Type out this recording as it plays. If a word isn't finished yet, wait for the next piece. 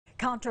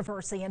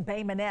Controversy in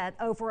Bay Minette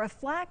over a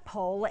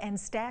flagpole and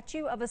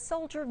statue of a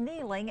soldier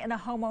kneeling in a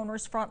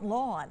homeowner's front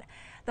lawn.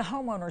 The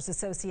Homeowners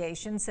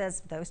Association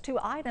says those two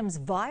items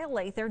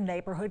violate their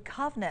neighborhood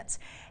covenants.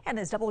 And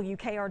as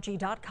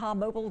WKRG.com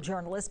mobile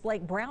journalist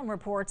Blake Brown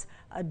reports,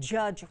 a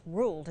judge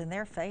ruled in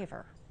their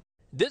favor.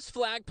 This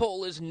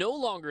flagpole is no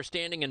longer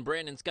standing in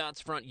Brandon Scott's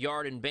front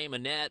yard in Bay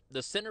Minette,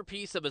 the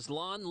centerpiece of his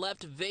lawn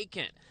left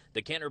vacant.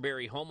 The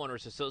Canterbury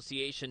Homeowners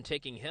Association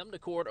taking him to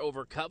court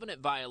over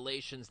covenant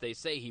violations they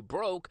say he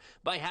broke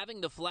by having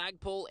the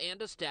flagpole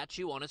and a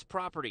statue on his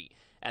property.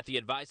 At the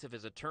advice of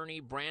his attorney,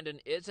 Brandon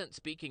isn't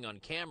speaking on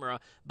camera,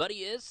 but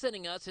he is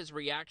sending us his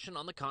reaction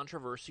on the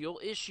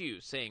controversial issue,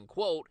 saying,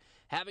 quote,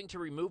 "Having to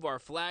remove our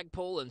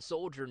flagpole and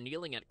soldier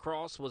kneeling at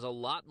cross was a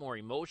lot more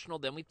emotional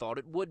than we thought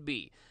it would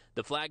be.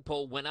 The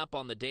flagpole went up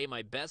on the day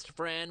my best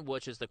friend,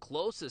 which is the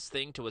closest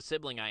thing to a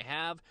sibling I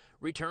have,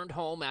 returned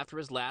home after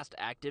his last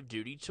active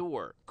duty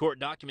tour." Court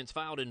documents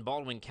filed in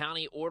Baldwin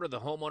County order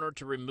the homeowner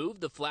to remove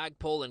the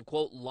flagpole and,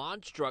 quote,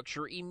 lawn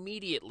structure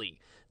immediately.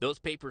 Those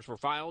papers were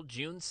filed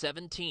June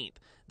 17th.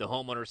 The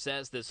homeowner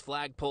says this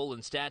flagpole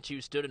and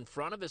statue stood in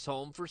front of his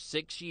home for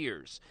 6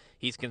 years.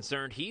 He's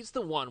concerned he's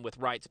the one with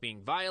rights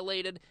being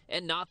violated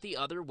and not the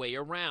other way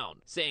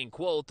around, saying,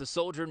 quote, "The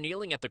soldier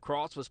kneeling at the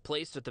cross was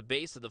placed at the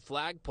base of the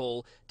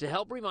flagpole to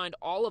help remind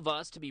all of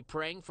us to be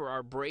praying for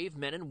our brave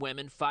men and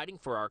women fighting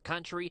for our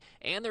country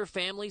and their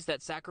families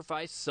that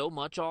sacrifice so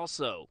much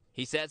also."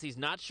 He says he's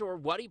not sure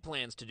what he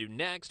plans to do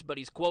next, but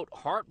he's, quote,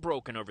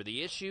 heartbroken over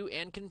the issue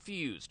and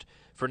confused.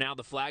 For now,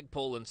 the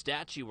flagpole and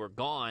statue are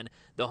gone.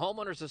 The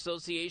Homeowners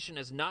Association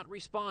has not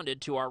responded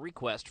to our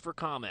request for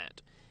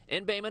comment.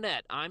 In Bay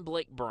Minette, I'm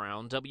Blake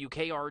Brown,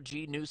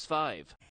 WKRG News 5.